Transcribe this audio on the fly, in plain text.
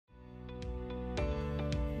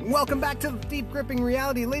Welcome back to Deep Gripping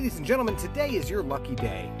Reality. Ladies and gentlemen, today is your lucky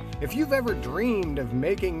day. If you've ever dreamed of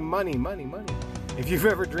making money, if you've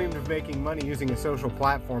ever dreamed of making money using a social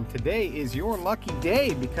platform, today is your lucky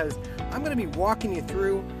day because I'm going to be walking you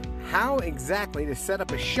through how exactly to set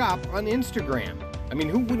up a shop on Instagram. I mean,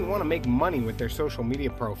 who wouldn't want to make money with their social media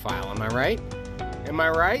profile? Am I right? Am I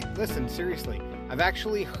right? Listen, seriously, I've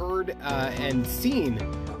actually heard and seen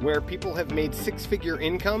where people have made six-figure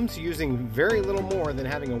incomes using very little more than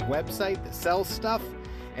having a website that sells stuff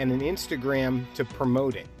and an Instagram to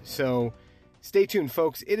promote it. So stay tuned,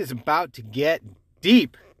 folks. It is about to get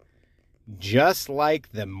deep, just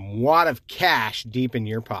like the wad of cash deep in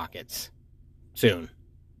your pockets. Soon.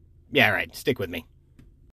 Yeah, right. Stick with me.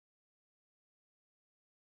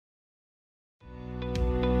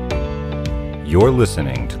 You're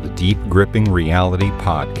listening to the Deep Gripping Reality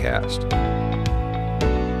Podcast,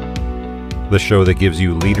 the show that gives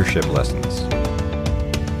you leadership lessons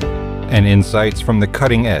and insights from the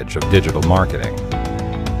cutting edge of digital marketing.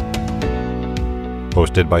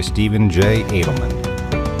 Hosted by Stephen J. Adelman.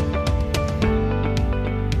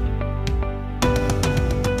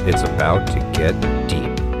 It's about to get deep.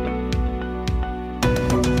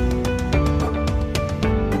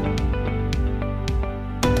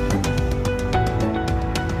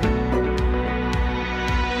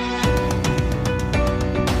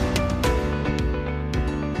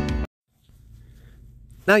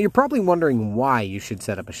 Now, you're probably wondering why you should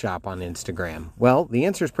set up a shop on Instagram. Well, the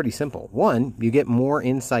answer is pretty simple. One, you get more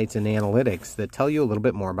insights and analytics that tell you a little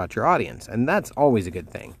bit more about your audience, and that's always a good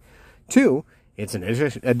thing. Two, it's an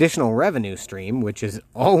additional revenue stream, which is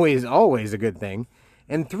always a good thing.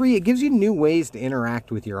 And three, it gives you new ways to interact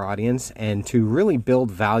with your audience and to really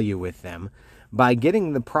build value with them by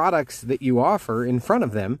getting the products that you offer in front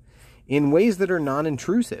of them in ways that are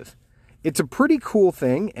non-intrusive. It's a pretty cool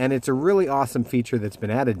thing, and it's a really awesome feature that's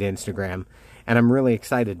been added to Instagram, and I'm really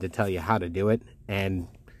excited to tell you how to do it and,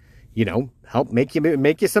 help make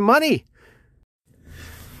you some money.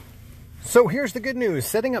 So here's the good news.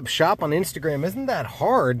 Setting up shop on Instagram isn't that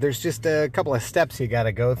hard. There's just a couple of steps you got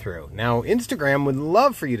to go through. Now, Instagram would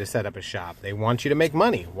love for you to set up a shop. They want you to make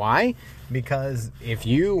money. Why? Because if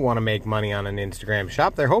you want to make money on an Instagram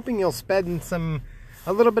shop, they're hoping you'll spend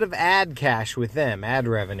a little bit of ad cash with them, ad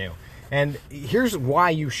revenue. And here's why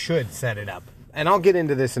you should set it up. And I'll get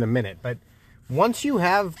into this in a minute. But once you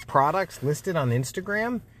have products listed on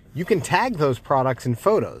Instagram, you can tag those products in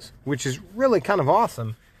photos, which is really kind of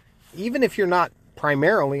awesome, even if you're not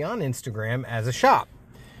primarily on Instagram as a shop.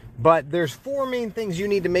 But there's four main things you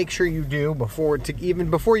need to make sure you do before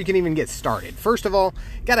you can even get started. First of all,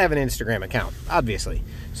 you got to have an Instagram account, obviously.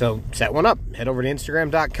 So set one up. Head over to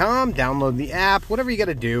Instagram.com, download the app, whatever you got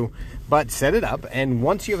to do. But set it up, and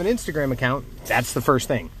once you have an Instagram account, that's the first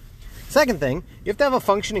thing. Second thing, you have to have a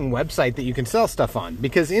functioning website that you can sell stuff on,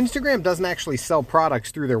 because Instagram doesn't actually sell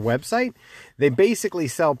products through their website. They basically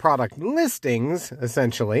sell product listings,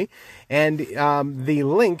 essentially, and the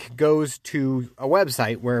link goes to a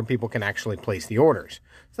website where people can actually place the orders.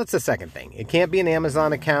 So that's the second thing. It can't be an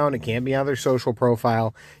Amazon account. It can't be on their social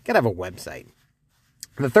profile. You got to have a website.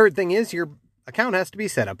 The third thing is your account has to be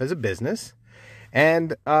set up as a business.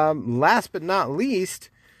 And last but not least,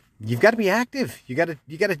 you've got to be active. You got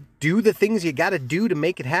to do the things you got to do to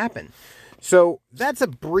make it happen. So that's a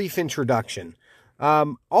brief introduction.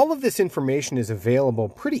 All of this information is available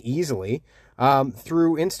pretty easily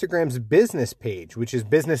through Instagram's business page, which is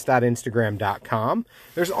business.instagram.com.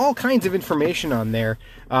 There's all kinds of information on there,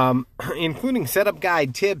 including setup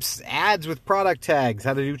guide, tips, ads with product tags,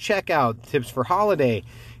 how to do checkout, tips for holiday.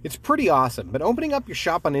 It's pretty awesome, but opening up your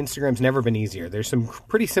shop on Instagram's never been easier. There's some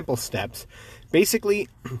pretty simple steps. Basically,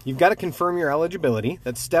 you've got to confirm your eligibility.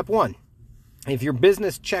 That's step one. If your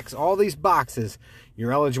business checks all these boxes,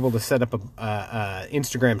 you're eligible to set up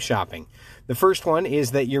Instagram shopping. The first one is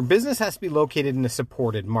that your business has to be located in a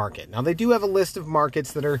supported market. Now, they do have a list of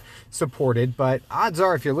markets that are supported, but odds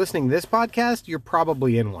are if you're listening to this podcast, you're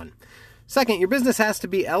probably in one. Second, your business has to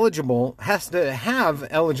have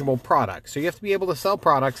eligible products. So you have to be able to sell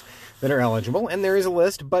products that are eligible. And there is a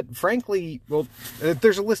list, but frankly,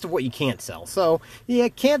 there's a list of what you can't sell. So you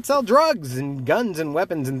can't sell drugs and guns and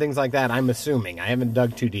weapons and things like that, I'm assuming. I haven't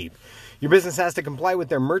dug too deep. Your business has to comply with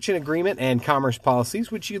their merchant agreement and commerce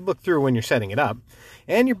policies, which you look through when you're setting it up.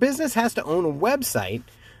 And your business has to own a website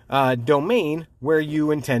domain where you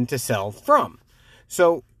intend to sell from.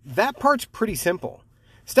 So that part's pretty simple.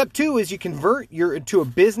 Step two is you convert to a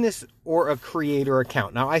business or a creator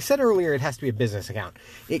account. Now, I said earlier it has to be a business account.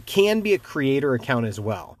 It can be a creator account as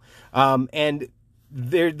well. And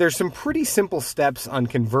there's some pretty simple steps on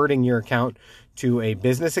converting your account to a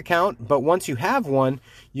business account. But once you have one,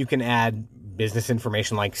 you can add business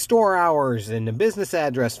information like store hours and a business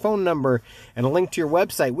address, phone number, and a link to your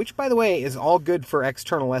website, which, by the way, is all good for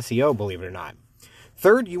external SEO, believe it or not.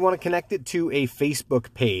 Third, you want to connect it to a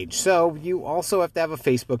Facebook page. So you also have to have a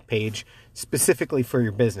Facebook page specifically for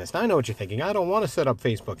your business. Now, I know what you're thinking. I don't want to set up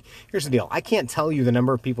Facebook. Here's the deal. I can't tell you the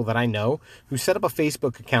number of people that I know who set up a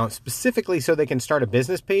Facebook account specifically so they can start a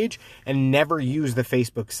business page and never use the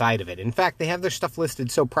Facebook side of it. In fact, they have their stuff listed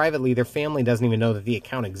so privately, their family doesn't even know that the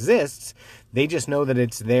account exists. They just know that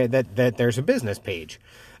it's there, that there's a business page.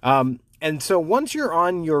 And so once you're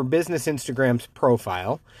on your business Instagram's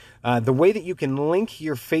profile, the way that you can link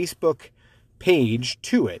your Facebook page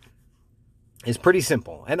to it is pretty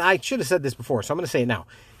simple. And I should have said this before, so I'm going to say it now.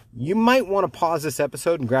 You might want to pause this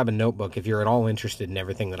episode and grab a notebook if you're at all interested in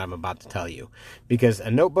everything that I'm about to tell you, because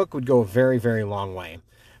a notebook would go a very, very long way.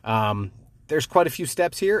 There's quite a few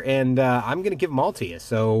steps here, and I'm going to give them all to you.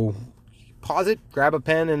 So pause it, grab a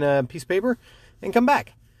pen and a piece of paper, and come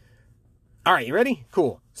back. All right, you ready?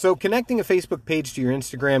 Cool. So connecting a Facebook page to your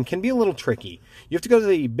Instagram can be a little tricky. You have to go to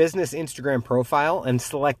the business Instagram profile and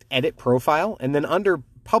select edit profile. And then under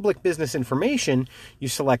public business information, you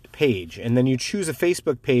select page. And then you choose a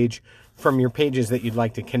Facebook page from your pages that you'd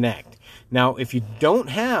like to connect. Now, if you don't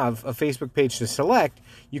have a Facebook page to select,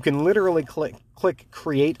 you can literally click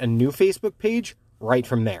create a new Facebook page right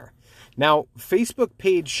from there. Now, Facebook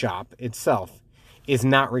page shop itself is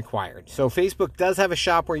not required. So Facebook does have a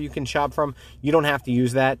shop where you can shop from. You don't have to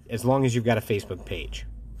use that as long as you've got a Facebook page.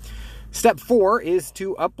 Step 4 is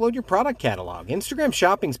to upload your product catalog. Instagram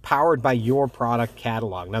Shopping is powered by your product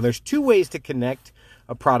catalog. Now, there's 2 ways to connect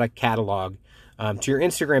a product catalog to your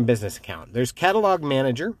Instagram business account. There's Catalog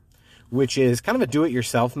Manager, which is kind of a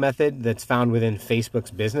do-it-yourself method that's found within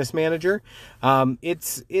Facebook's Business Manager.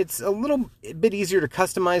 It's a little bit easier to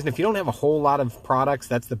customize, and if you don't have a whole lot of products,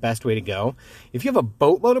 that's the best way to go. If you have a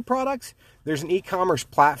boatload of products, there's an e-commerce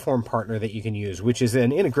platform partner that you can use, which is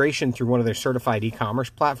an integration through one of their certified e-commerce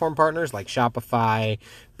platform partners like Shopify,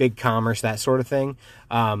 BigCommerce, that sort of thing,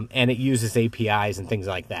 and it uses APIs and things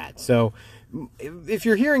like that. So if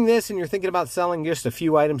you're hearing this and you're thinking about selling just a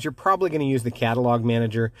few items, you're probably going to use the Catalog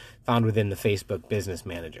Manager found within the Facebook Business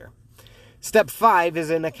Manager. Step 5 is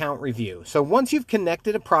an account review. So once you've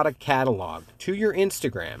connected a product catalog to your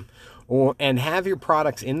Instagram and have your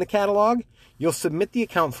products in the catalog, you'll submit the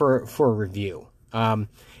account for a review. And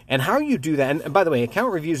how you do that, and by the way,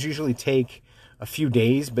 account reviews usually take a few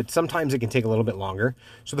days, but sometimes it can take a little bit longer.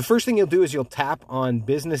 So the first thing you'll do is you'll tap on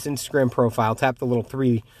Business Instagram Profile, tap the little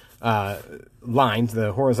 3 lines,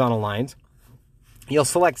 the horizontal lines. You'll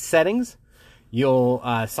select Settings. You'll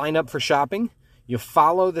sign up for shopping. You'll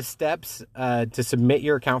follow the steps to submit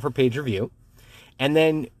your account for page review. And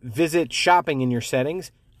then visit Shopping in your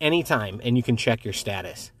settings anytime, and you can check your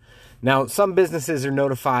status. Now, some businesses are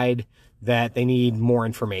notified that they need more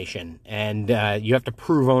information, and you have to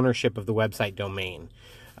prove ownership of the website domain.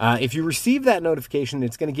 If you receive that notification,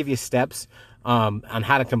 it's going to give you steps on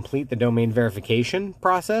how to complete the domain verification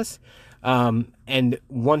process. And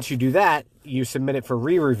once you do that, you submit it for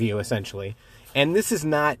re-review, essentially. And this is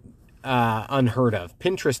not unheard of.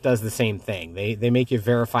 Pinterest does the same thing. They make you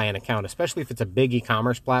verify an account, especially if it's a big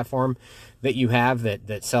e-commerce platform that you have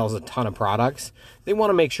that sells a ton of products. They want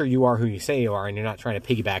to make sure you are who you say you are and you're not trying to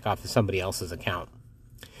piggyback off of somebody else's account.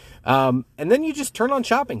 And then you just turn on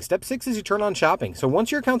shopping. Step 6 is you turn on shopping. So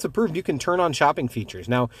once your account's approved, you can turn on shopping features.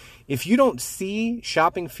 Now, if you don't see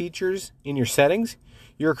shopping features in your settings,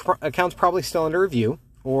 your account's probably still under review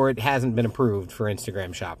or it hasn't been approved for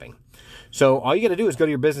Instagram shopping. So all you got to do is go to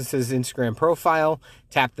your business's Instagram profile,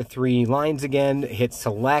 tap the 3 lines again, hit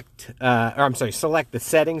select the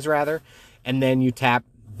settings rather, and then you tap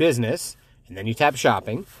business, and then you tap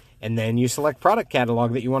shopping, and then you select product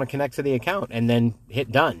catalog that you want to connect to the account, and then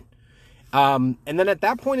hit done. And then at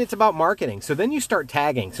that point, it's about marketing. So then you start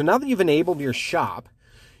tagging. So now that you've enabled your shop,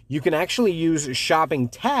 you can actually use shopping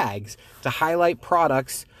tags to highlight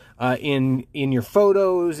products in your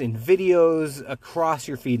photos, in videos, across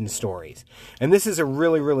your feed and stories. And this is a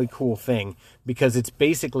really, really cool thing because it's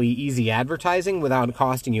basically easy advertising without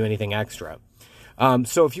costing you anything extra.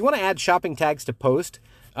 So if you want to add shopping tags to post,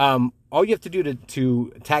 all you have to do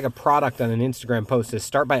to tag a product on an Instagram post is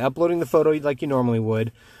start by uploading the photo like you normally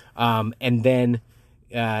would. And then,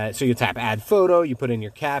 so you tap add photo, you put in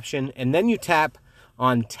your caption, and then you tap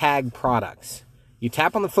on tag products. You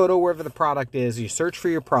tap on the photo wherever the product is, you search for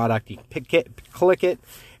your product, you pick it, click it,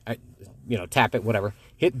 tap it, whatever,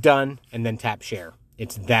 hit done, and then tap share.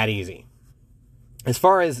 It's that easy. As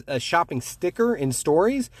far as a shopping sticker in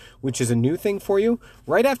stories, which is a new thing for you,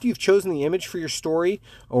 right after you've chosen the image for your story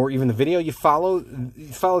or even the video, you follow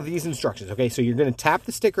these instructions. Okay, so you're going to tap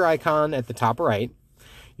the sticker icon at the top right.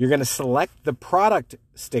 You're going to select the product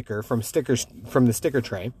sticker from the sticker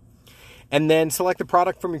tray, and then select the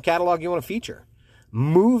product from your catalog you want to feature.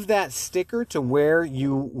 Move that sticker to where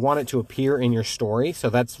you want it to appear in your story. So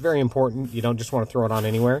that's very important. You don't just want to throw it on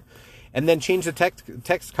anywhere. And then change the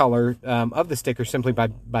text color of the sticker simply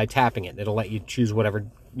by tapping it. It'll let you choose whatever,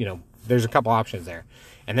 there's a couple options there.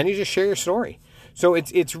 And then you just share your story. So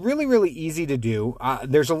it's really, really easy to do.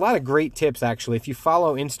 There's a lot of great tips, actually. If you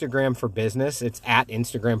follow Instagram for Business, it's at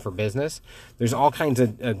Instagram for Business. There's all kinds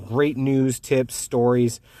of great news, tips,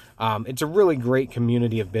 stories. It's a really great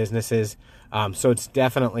community of businesses. So it's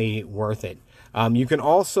definitely worth it. You can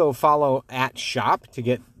also follow at Shop to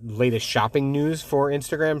get latest shopping news for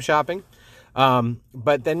Instagram shopping.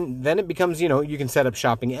 But then it becomes, you can set up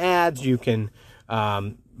shopping ads. You can,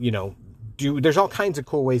 there's all kinds of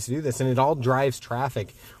cool ways to do this, and it all drives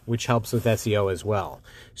traffic, which helps with SEO as well.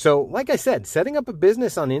 So like I said, setting up a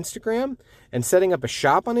business on Instagram and setting up a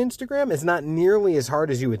shop on Instagram is not nearly as hard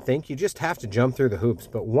as you would think. You just have to jump through the hoops.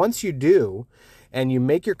 But once you do, and you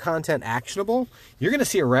make your content actionable, you're going to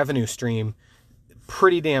see a revenue stream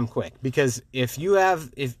pretty damn quick. Because if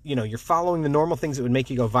you're following the normal things that would make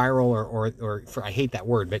you go viral, or I hate that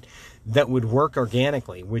word, but that would work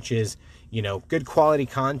organically, which is, good quality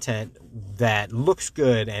content that looks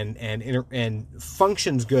good and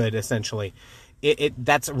functions good, essentially,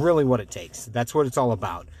 that's really what it takes. That's what it's all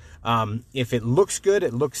about. If it looks good,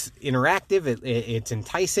 it looks interactive, it's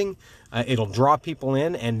enticing, it'll draw people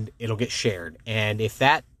in, and it'll get shared. And if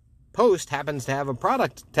that post happens to have a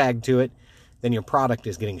product tag to it, then your product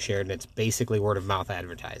is getting shared, and it's basically word of mouth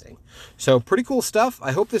advertising. So pretty cool stuff.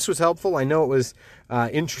 I hope this was helpful. I know it was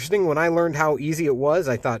interesting. When I learned how easy it was,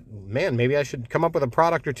 I thought, man, maybe I should come up with a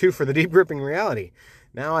product or two for the Deep Gripping Reality.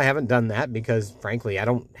 Now I haven't done that because, frankly, I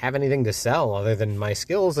don't have anything to sell other than my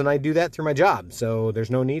skills, and I do that through my job, so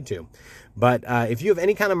there's no need to. But if you have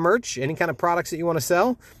any kind of merch, any kind of products that you want to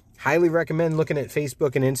sell, highly recommend looking at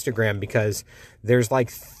Facebook and Instagram, because there's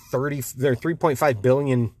like 3.5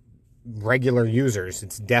 billion regular users.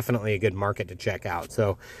 It's definitely a good market to check out.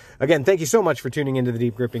 So again, thank you so much for tuning into the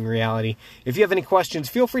Deep Gripping Reality. If you have any questions,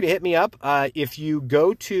 feel free to hit me up. If you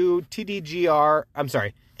go to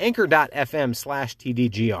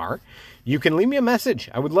anchor.fm/TDGR, you can leave me a message.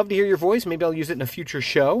 I would love to hear your voice. Maybe I'll use it in a future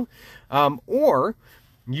show. Or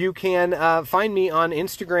you can find me on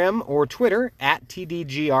Instagram or Twitter at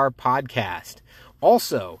TDGR Podcast.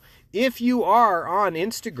 Also, if you are on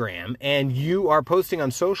Instagram and you are posting on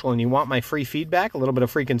social and you want my free feedback, a little bit of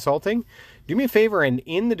free consulting, do me a favor and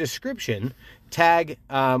in the description, tag,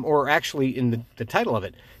 or actually in the title of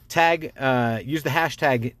it, tag, use the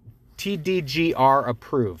hashtag TDGR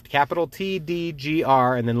approved, capital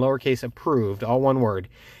TDGR and then lowercase approved, all one word.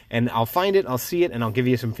 And I'll find it, I'll see it, and I'll give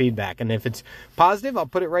you some feedback. And if it's positive, I'll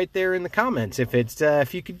put it right there in the comments. If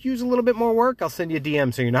you could use a little bit more work, I'll send you a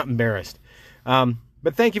DM so you're not embarrassed.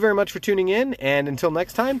 But thank you very much for tuning in, and until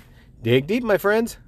next time, dig deep, my friends.